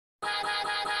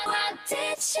What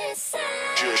did she say?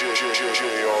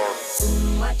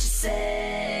 What you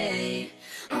say?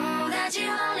 That you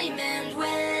only meant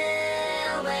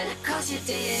well, cause you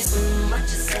did. What you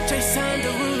say? Jason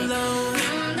Derulo.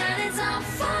 That it's all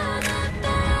for the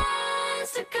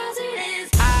best, cause it is.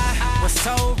 I was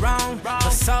so wrong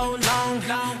for so long,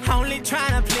 only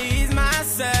trying to please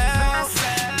myself.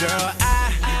 Girl,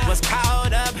 I was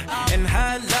caught up in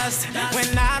her lust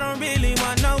when I don't really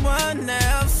want no one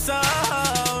else. So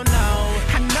no,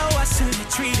 I know I should have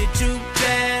treated you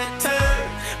better,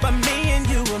 but me and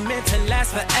you were meant to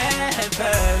last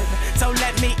forever. So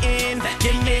let me in,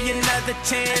 give me another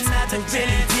chance to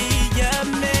really be your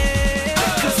man.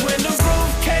 Cause when the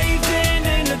roof caved in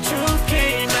and the truth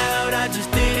came out, I just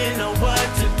didn't know what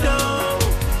to do.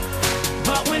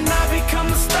 But when I become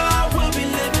a star, we'll be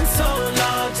living so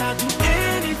large, I'll do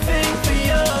anything for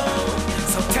you.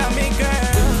 So tell me,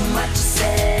 girl, what you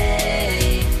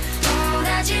say?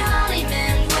 That you only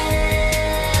meant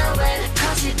well,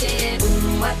 cause you did.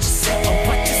 What you say?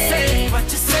 what you say, what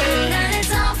you say? That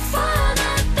it's all for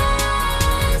the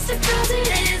best, cause it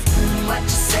is. What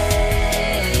you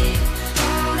say?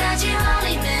 That you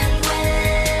only meant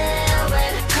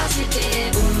well, cause you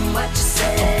did. What you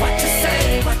say? What you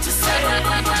say, what you say?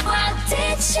 What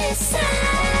did she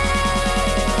say?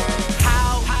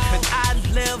 How could I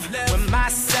live with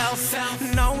myself,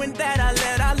 knowing that I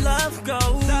let our love go?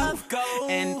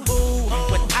 And ooh,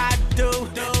 what I do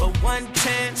for one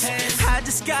chance, I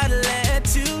just gotta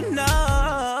let you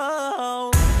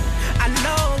know. I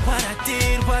know what I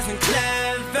did wasn't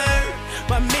clever,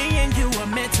 but me and you were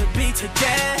meant to be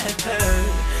together.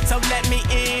 So let me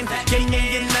in, give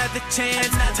me another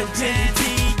chance to really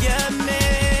be your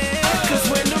man. Cause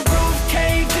when the roof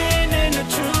caved in and the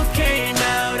truth came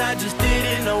out, I just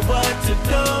didn't know what to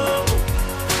do.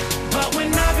 But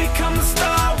when I become a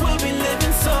star, we'll be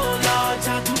living so large,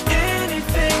 I'll do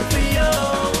anything for you.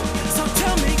 So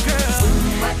tell me, girl,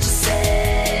 what you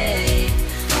say?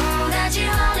 That you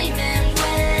only meant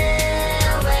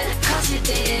well, cause you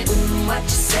did. What you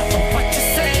say? what you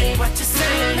say, what you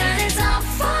say? That it's all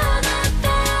for the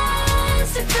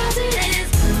best, cause it is.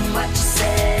 What you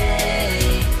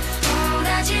say?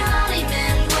 That you only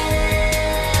meant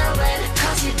well,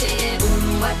 cause you did.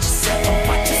 What you say?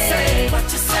 What you say, what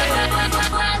you say?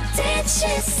 What did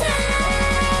she say?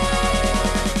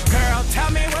 Girl,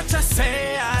 tell me what you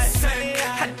say.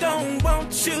 I don't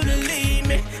want you to leave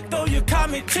me, though you caught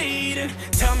me cheating.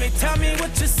 Tell me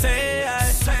what you say.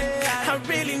 I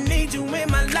really need you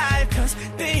in my life, cause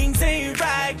things ain't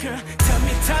right, girl.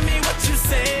 Tell me what you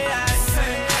say.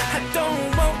 I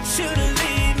don't want you to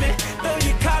leave me, though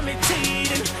you caught me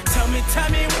cheating. Tell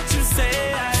me what you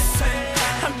say.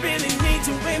 I really need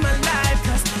you in my life,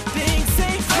 cause things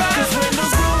ain't right. Cause when the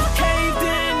roof caved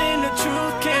in and the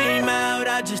truth came out,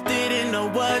 I just didn't know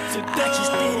what to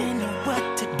do.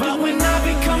 But when I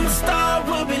become a star,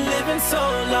 we'll be living so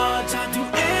large, I'll do